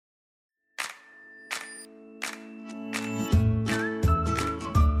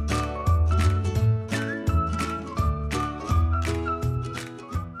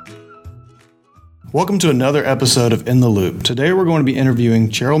Welcome to another episode of In the Loop. Today we're going to be interviewing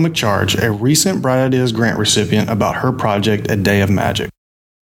Cheryl McCharge, a recent Bright Ideas grant recipient, about her project, A Day of Magic.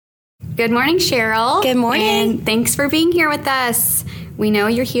 Good morning, Cheryl. Good morning. And thanks for being here with us. We know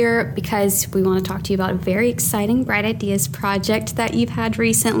you're here because we want to talk to you about a very exciting Bright Ideas project that you've had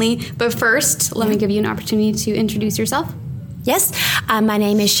recently. But first, let me give you an opportunity to introduce yourself. Yes, my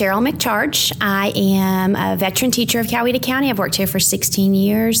name is Cheryl McCharge. I am a veteran teacher of Coweta County. I've worked here for 16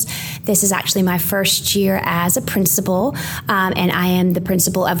 years. This is actually my first year as a principal, and I am the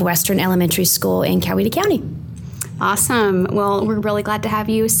principal of Western Elementary School in Coweta County. Awesome. Well, we're really glad to have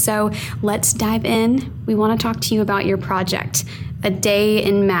you. So let's dive in. We want to talk to you about your project, A Day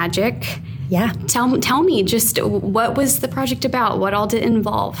in Magic. Yeah. Tell me, just what was the project about? What all did it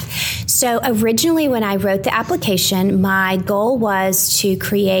involve? So originally when I wrote the application, my goal was to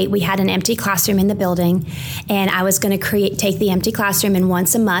we had an empty classroom in the building, and I was going to take the empty classroom, and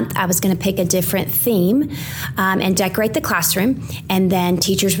once a month I was going to pick a different theme and decorate the classroom, and then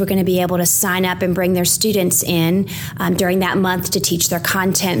teachers were going to be able to sign up and bring their students in during that month to teach their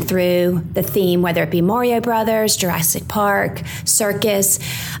content through the theme, whether it be Mario Brothers, Jurassic Park, circus.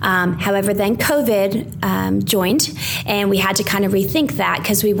 However, then COVID joined, and we had to kind of rethink that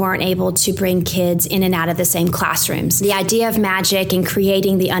because we weren't able to bring kids in and out of the same classrooms. The idea of magic and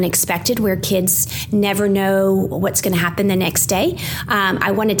creating the unexpected, where kids never know what's going to happen the next day,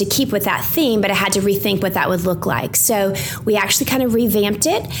 I wanted to keep with that theme, but I had to rethink what that would look like. So we actually kind of revamped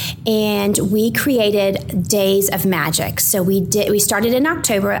it, and we created Days of Magic. So we started in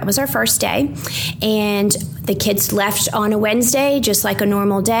October. That was our first day, and the kids left on a Wednesday, just like a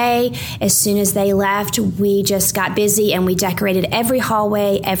normal day. As soon as they left, we just got busy and we decorated every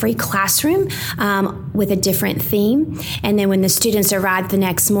hallway, every classroom with a different theme. And then when the students arrived the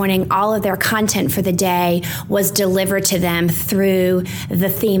next morning, all of their content for the day was delivered to them through the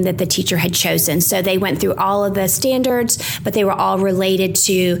theme that the teacher had chosen. So they went through all of the standards, but they were all related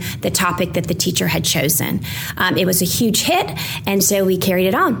to the topic that the teacher had chosen. It was a huge hit, and so we carried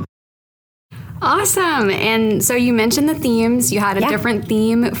it on. Awesome. And so you mentioned the themes. You had a different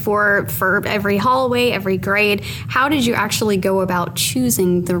theme for every hallway, every grade. How did you actually go about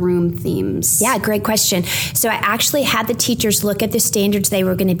choosing the room themes? Yeah, great question. So I actually had the teachers look at the standards they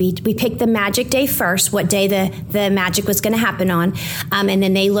were going to be. We picked the magic day first, what day the magic was going to happen on. And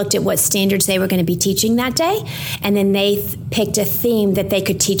then they looked at what standards they were going to be teaching that day. And then they picked a theme that they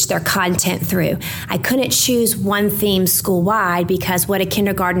could teach their content through. I couldn't choose one theme school-wide because what a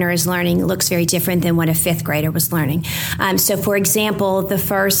kindergartner is learning looks very different than what a fifth grader was learning. So, for example, the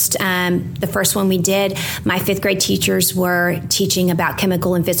first one we did, my fifth grade teachers were teaching about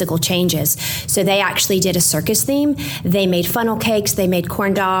chemical and physical changes. So they actually did a circus theme. They made funnel cakes, they made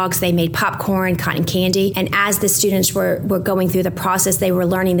corn dogs, they made popcorn, cotton candy. And as the students were going through the process, they were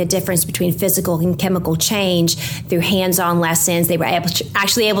learning the difference between physical and chemical change through hands-on lessons. They were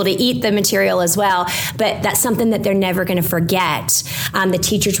actually able to eat the material as well. But that's something that they're never going to forget. The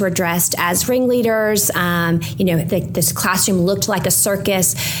teachers were dressed as ringleaders. This classroom looked like a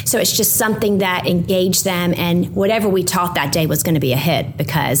circus. So it's just something that engaged them, and whatever we taught that day was going to be a hit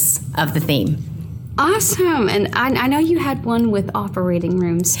because of the theme. Awesome. And I know you had one with operating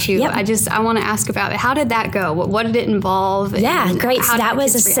rooms too. Yep. I want to ask about it. How did that go? What did it involve? Yeah, great. So that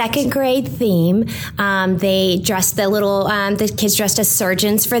was a second grade theme. They dressed the kids dressed as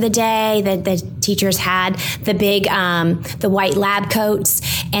surgeons for the day. The teachers had the big, the white lab coats,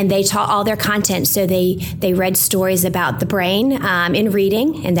 and they taught all their content. So they read stories about the brain in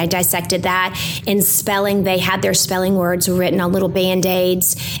reading, and they dissected that. In spelling, they had their spelling words written on little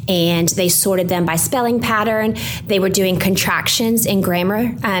Band-Aids, and they sorted them by spelling pattern. They were doing contractions in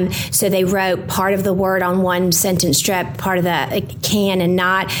grammar. So they wrote part of the word on one sentence strip, part of the can and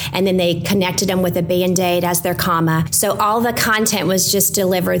not, and then they connected them with a Band-Aid as their comma. So all the content was just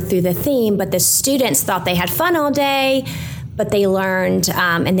delivered through the theme, but the students thought they had fun all day, but they learned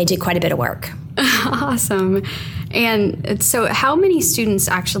and they did quite a bit of work. Awesome. And so how many students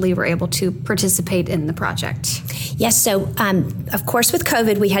actually were able to participate in the project? Yes, so of course with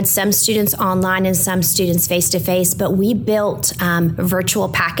COVID, we had some students online and some students face-to-face, but we built virtual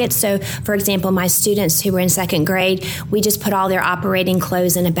packets. So, for example, my students who were in second grade, we just put all their operating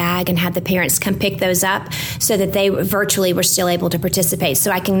clothes in a bag and had the parents come pick those up so that they virtually were still able to participate.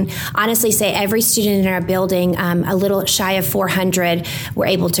 So I can honestly say every student in our building, a little shy of 400, were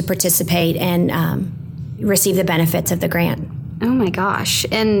able to participate and receive the benefits of the grant. Oh my gosh.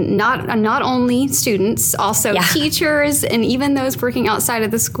 And not only students, also teachers, and even those working outside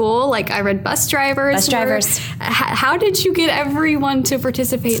of the school. Like I read bus drivers. How did you get everyone to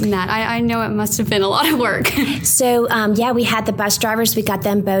participate in that? I know it must have been a lot of work. So, we had the bus drivers. We got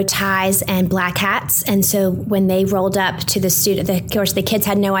them bow ties and black hats. And so when they rolled up to the student, of course, the kids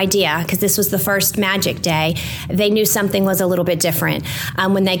had no idea because this was the first Magic Day. They knew something was a little bit different.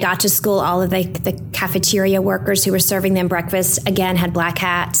 When they got to school, all of the cafeteria workers who were serving them breakfast, again, had black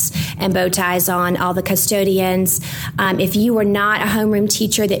hats and bow ties on. All the custodians. If you were not a homeroom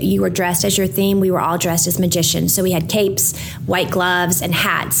teacher that you were dressed as your theme, we were all dressed as magicians. So we had capes, white gloves, and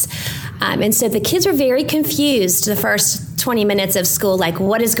hats. And so the kids were very confused the first 20 minutes of school, like,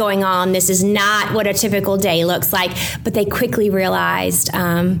 what is going on? This is not what a typical day looks like. But they quickly realized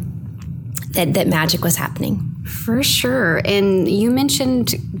that magic was happening. For sure. And you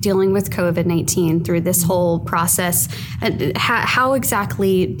mentioned dealing with COVID-19 through this whole process. How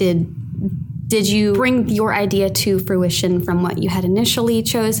exactly did you bring your idea to fruition from what you had initially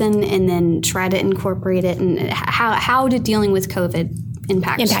chosen and then try to incorporate it? And how did dealing with COVID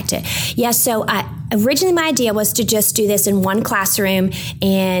impact it? Yeah, so originally my idea was to just do this in one classroom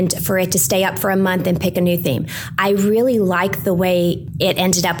and for it to stay up for a month and pick a new theme. I really like the way it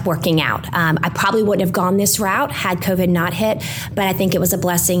ended up working out. I probably wouldn't have gone this route had COVID not hit, but I think it was a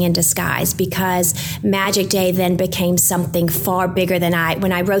blessing in disguise because Magic Day then became something far bigger than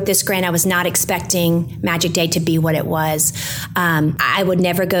when I wrote this grant, I was not expecting Magic Day to be what it was. I would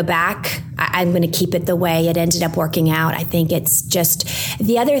never go back. I'm going to keep it the way it ended up working out. I think it's just,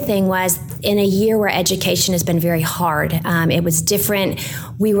 the other thing was in a year where education has been very hard, it was different.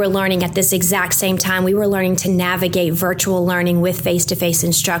 We were learning at this exact same time, we were learning to navigate virtual learning with face-to-face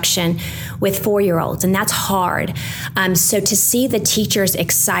instruction with 4-year-olds, and that's hard. So to see the teachers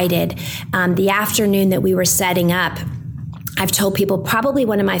excited, the afternoon that we were setting up, I've told people probably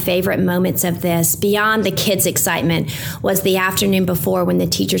one of my favorite moments of this, beyond the kids' excitement, was the afternoon before when the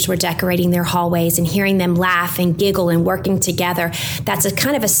teachers were decorating their hallways and hearing them laugh and giggle and working together. That's a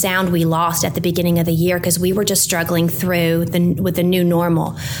kind of a sound we lost at the beginning of the year because we were just struggling through with the new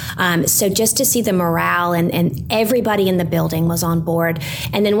normal. So just to see the morale and everybody in the building was on board.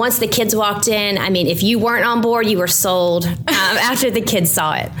 And then once the kids walked in, I mean, if you weren't on board, you were sold after the kids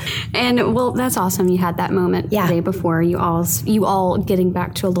saw it. And well, that's awesome. You had that moment the day before you all getting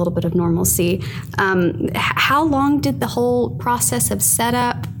back to a little bit of normalcy. How long did the whole process of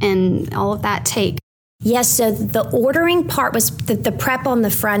setup and all of that take? Yes, so the ordering part was the prep on the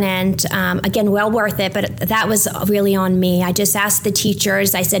front end. Again, well worth it, but that was really on me. I just asked the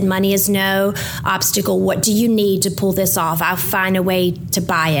teachers, I said, money is no obstacle. What do you need to pull this off? I'll find a way to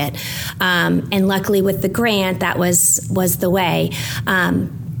buy it. And luckily with the grant, that was the way.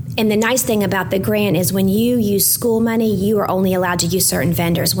 And the nice thing about the grant is when you use school money, you are only allowed to use certain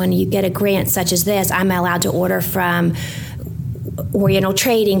vendors. When you get a grant such as this, I'm allowed to order from Oriental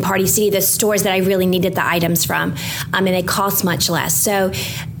Trading, Party City, the stores that I really needed the items from, and it costs much less. So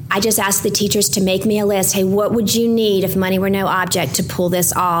I just asked the teachers to make me a list. Hey, what would you need if money were no object to pull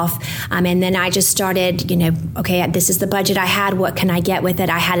this off? And then I just started, okay, this is the budget I had. What can I get with it?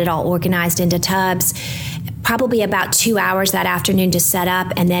 I had it all organized into tubs. Probably about 2 hours that afternoon to set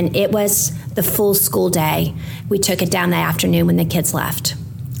up, and then it was the full school day. We took it down that afternoon when the kids left.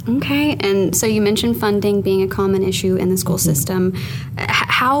 Okay, and so you mentioned funding being a common issue in the school system.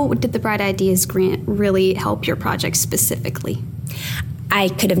 How did the Bright Ideas Grant really help your project specifically? I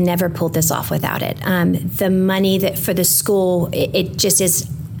could have never pulled this off without it. The money that for the school, it just is,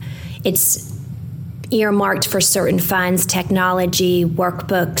 it's earmarked for certain funds, technology,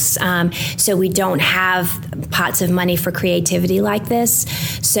 workbooks, so we don't have pots of money for creativity like this.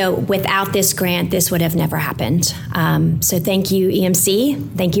 So without this grant, this would have never happened. So thank you,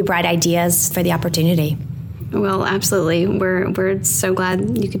 EMC. Thank you, Bright Ideas, for the opportunity. Well, absolutely. We're so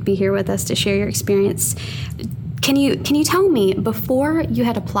glad you could be here with us to share your experience. Can you tell me, before you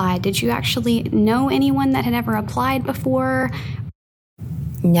had applied, did you actually know anyone that had ever applied before?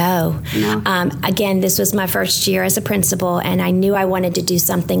 No. Again, this was my first year as a principal, and I knew I wanted to do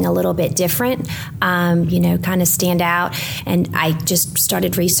something a little bit different, kind of stand out. And I just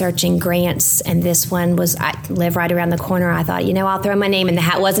started researching grants, and this one I live right around the corner. I thought, I'll throw my name in the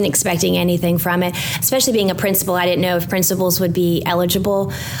hat. Wasn't expecting anything from it, especially being a principal. I didn't know if principals would be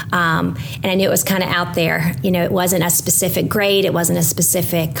eligible, and I knew it was kind of out there. It wasn't a specific grade. It wasn't a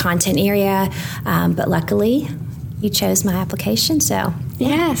specific content area, but luckily, you chose my application, so.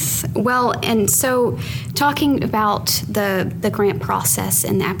 Yes. Well, and so talking about the grant process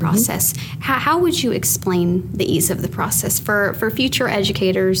and that process, how would you explain the ease of the process for future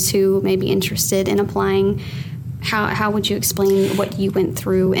educators who may be interested in applying How would you explain what you went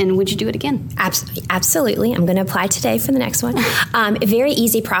through, and would you do it again? Absolutely. I'm going to apply today for the next one. A very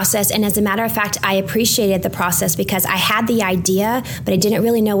easy process. And as a matter of fact, I appreciated the process because I had the idea, but I didn't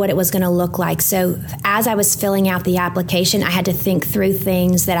really know what it was going to look like. So as I was filling out the application, I had to think through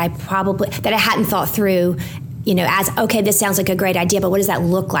things that I hadn't thought through, as, okay, this sounds like a great idea, but what does that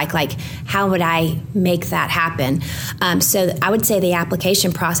look like? Like, how would I make that happen? So I would say the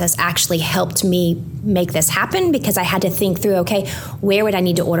application process actually helped me make this happen because I had to think through, okay, where would I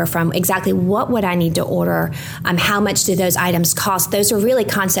need to order from? Exactly what would I need to order? How much do those items cost? Those are really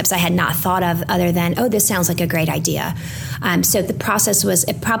concepts I had not thought of other than, oh, this sounds like a great idea. So the process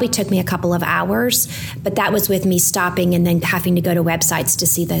it probably took me a couple of hours, but that was with me stopping and then having to go to websites to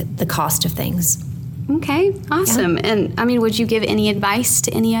see the cost of things. Okay, awesome. Yeah. And would you give any advice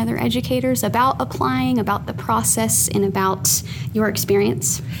to any other educators about applying, about the process, and about your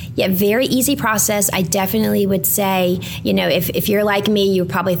experience? Yeah, very easy process. I definitely would say, if you're like me, you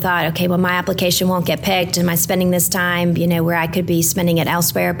probably thought, okay, well, my application won't get picked. Am I spending this time, where I could be spending it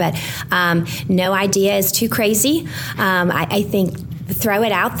elsewhere? But no idea is too crazy. I think throw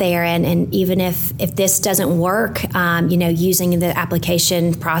it out there, and even if this doesn't work, using the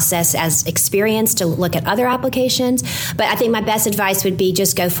application process as experience to look at other applications. But I think my best advice would be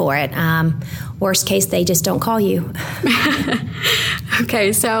just go for it. Worst case, they just don't call you.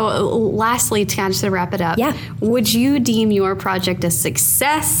 Okay, so lastly, to kind of wrap it up, would you deem your project a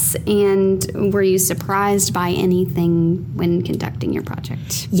success, and were you surprised by anything when conducting your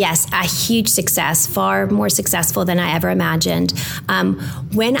project? Yes, a huge success, far more successful than I ever imagined.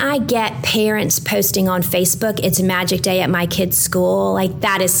 When I get parents posting on Facebook, it's Magic Day at my kid's school,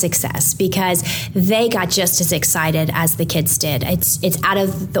 that is success because they got just as excited as the kids did. It's out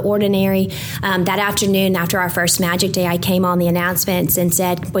of the ordinary. That afternoon after our first Magic Day, I came on the announcements and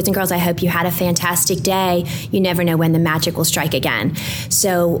said, boys and girls, I hope you had a fantastic day. You never know when the magic will strike again.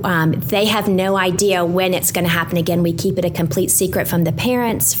 So they have no idea when it's going to happen again. We keep it a complete secret from the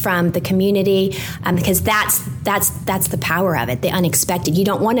parents, from the community, because that's the power of it, the unexpected. You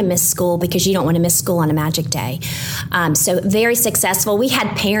don't want to miss school because you don't want to miss school on a Magic Day. So very successful. We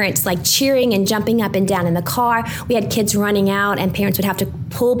had parents cheering and jumping up and down in the car. We had kids running out, and parents would have to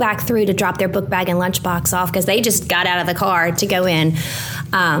pull back through to drop their book bag and lunchbox off because they just got out of the car to go in.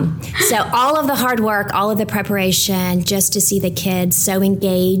 So all of the hard work, all of the preparation, just to see the kids so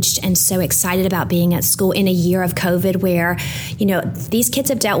engaged and so excited about being at school in a year of COVID where, these kids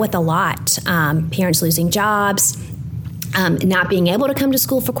have dealt with a lot. Parents losing jobs, not being able to come to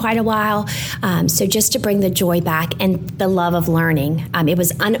school for quite a while. So just to bring the joy back and the love of learning. It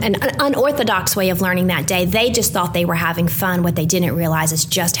was an unorthodox way of learning that day. They just thought they were having fun. What they didn't realize is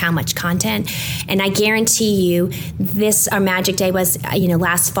just how much content. And I guarantee you our Magic Day was,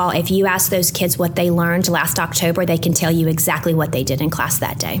 last fall. If you ask those kids what they learned last October, they can tell you exactly what they did in class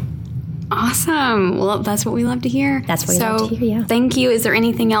that day. Awesome. Well, that's what we love to hear. That's what we love to hear, yeah. Thank you. Is there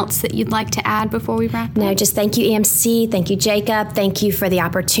anything else that you'd like to add before we wrap up? No, just thank you, EMC. Thank you, Jacob. Thank you for the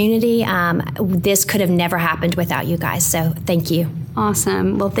opportunity. This could have never happened without you guys, so thank you.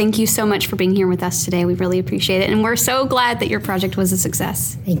 Awesome. Well, thank you so much for being here with us today. We really appreciate it, and we're so glad that your project was a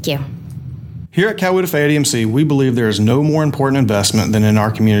success. Thank you. Here at Coweta Fayette EMC, we believe there is no more important investment than in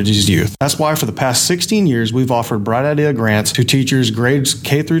our community's youth. That's why for the past 16 years, we've offered Bright Idea grants to teachers grades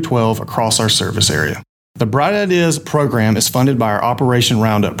K through 12 across our service area. The Bright Ideas program is funded by our Operation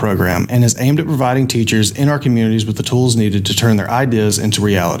Roundup program and is aimed at providing teachers in our communities with the tools needed to turn their ideas into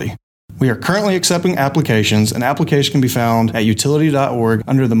reality. We are currently accepting applications. An application can be found at utility.org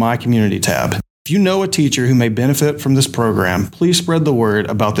under the My Community tab. If you know a teacher who may benefit from this program, please spread the word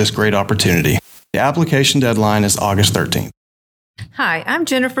about this great opportunity. The application deadline is August 13th. Hi, I'm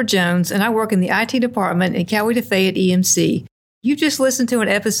Jennifer Jones, and I work in the IT department at Coweta Fayette EMC. You just listened to an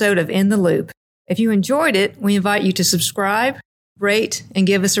episode of In the Loop. If you enjoyed it, we invite you to subscribe, rate, and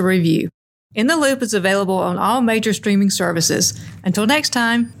give us a review. In the Loop is available on all major streaming services. Until next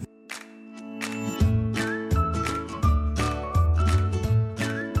time.